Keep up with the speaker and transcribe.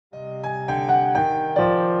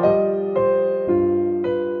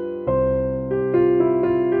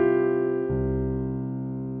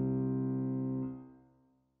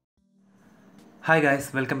Hi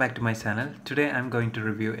guys, welcome back to my channel. Today I'm going to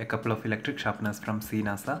review a couple of electric sharpeners from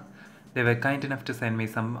CNASA. They were kind enough to send me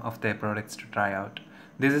some of their products to try out.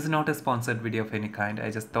 This is not a sponsored video of any kind.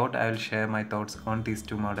 I just thought I will share my thoughts on these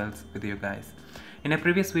two models with you guys. In a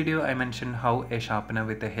previous video I mentioned how a sharpener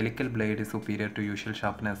with a helical blade is superior to usual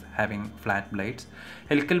sharpeners having flat blades.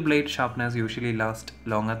 Helical blade sharpeners usually last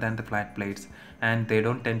longer than the flat blades and they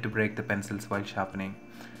don't tend to break the pencils while sharpening.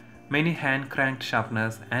 Many hand-cranked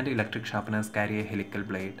sharpeners and electric sharpeners carry a helical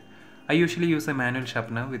blade. I usually use a manual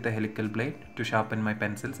sharpener with a helical blade to sharpen my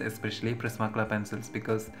pencils, especially Prismacolor pencils,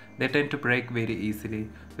 because they tend to break very easily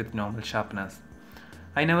with normal sharpeners.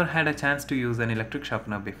 I never had a chance to use an electric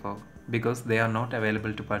sharpener before because they are not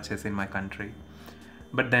available to purchase in my country.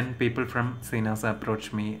 But then people from CNASA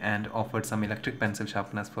approached me and offered some electric pencil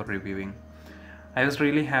sharpeners for reviewing. I was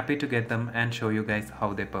really happy to get them and show you guys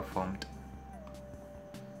how they performed.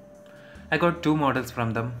 I got two models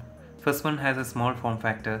from them. First one has a small form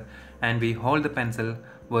factor and we hold the pencil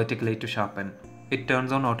vertically to sharpen. It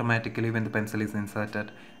turns on automatically when the pencil is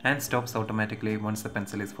inserted and stops automatically once the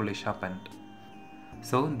pencil is fully sharpened.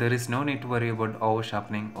 So there is no need to worry about over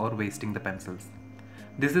sharpening or wasting the pencils.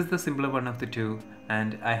 This is the simpler one of the two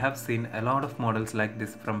and I have seen a lot of models like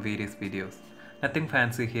this from various videos. Nothing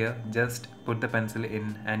fancy here, just put the pencil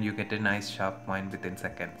in and you get a nice sharp point within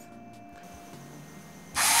seconds.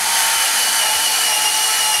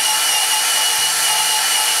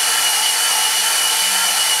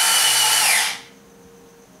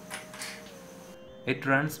 It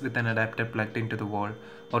runs with an adapter plugged into the wall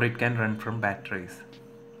or it can run from batteries.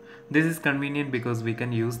 This is convenient because we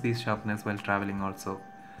can use these sharpeners while traveling also.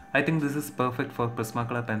 I think this is perfect for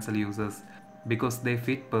Prismacolor pencil users because they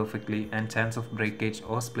fit perfectly and chance of breakage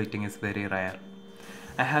or splitting is very rare.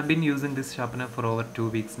 I have been using this sharpener for over 2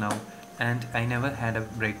 weeks now and I never had a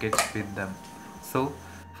breakage with them. So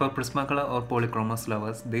for Prismacolor or polychromos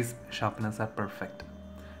lovers, these sharpeners are perfect.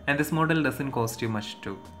 And this model doesn't cost you much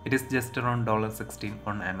too. It is just around $16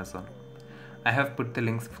 on Amazon. I have put the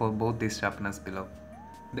links for both these sharpeners below.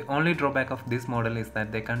 The only drawback of this model is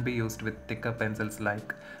that they can't be used with thicker pencils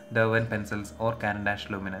like Derwent pencils or Caran d'Ache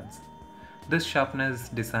luminance. This sharpener is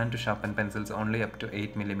designed to sharpen pencils only up to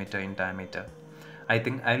 8mm in diameter. I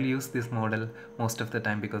think I'll use this model most of the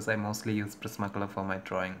time because I mostly use Prismacolor for my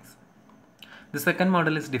drawings. The second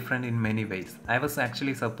model is different in many ways. I was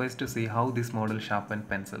actually surprised to see how this model sharpened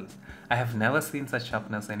pencils. I have never seen such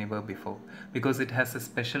sharpeners anywhere before because it has a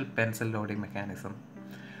special pencil loading mechanism.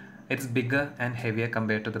 It's bigger and heavier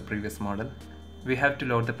compared to the previous model. We have to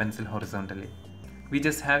load the pencil horizontally. We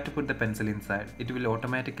just have to put the pencil inside. It will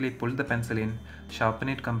automatically pull the pencil in, sharpen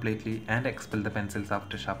it completely and expel the pencils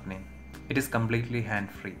after sharpening. It is completely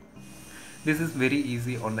hand-free. This is very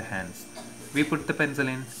easy on the hands. We put the pencil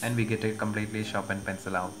in and we get a completely sharpened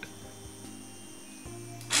pencil out.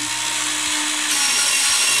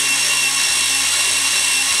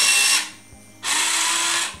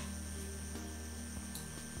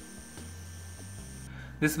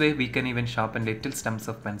 This way we can even sharpen little stumps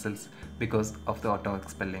of pencils because of the auto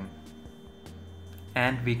expelling.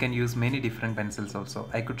 And we can use many different pencils also.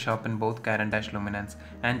 I could sharpen both Caran d'Ache luminance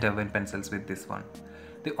and Derwent pencils with this one.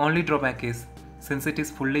 The only drawback is, since it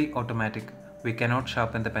is fully automatic, we cannot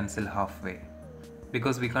sharpen the pencil halfway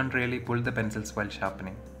because we can't really pull the pencils while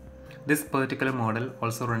sharpening. This particular model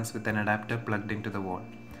also runs with an adapter plugged into the wall.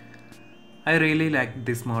 I really like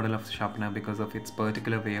this model of sharpener because of its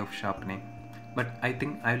particular way of sharpening. But I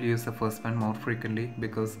think I'll use the first one more frequently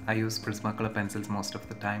because I use Prismacolor pencils most of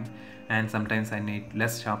the time and sometimes I need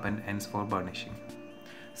less sharpened ends for burnishing.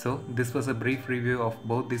 So this was a brief review of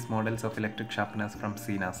both these models of electric sharpeners from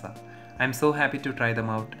CNASA. I'm so happy to try them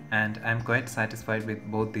out and I'm quite satisfied with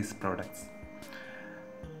both these products.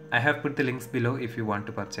 I have put the links below if you want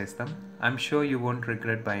to purchase them. I'm sure you won't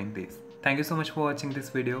regret buying these. Thank you so much for watching this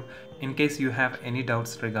video. In case you have any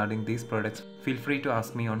doubts regarding these products, feel free to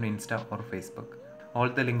ask me on Insta or Facebook. All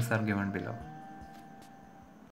the links are given below.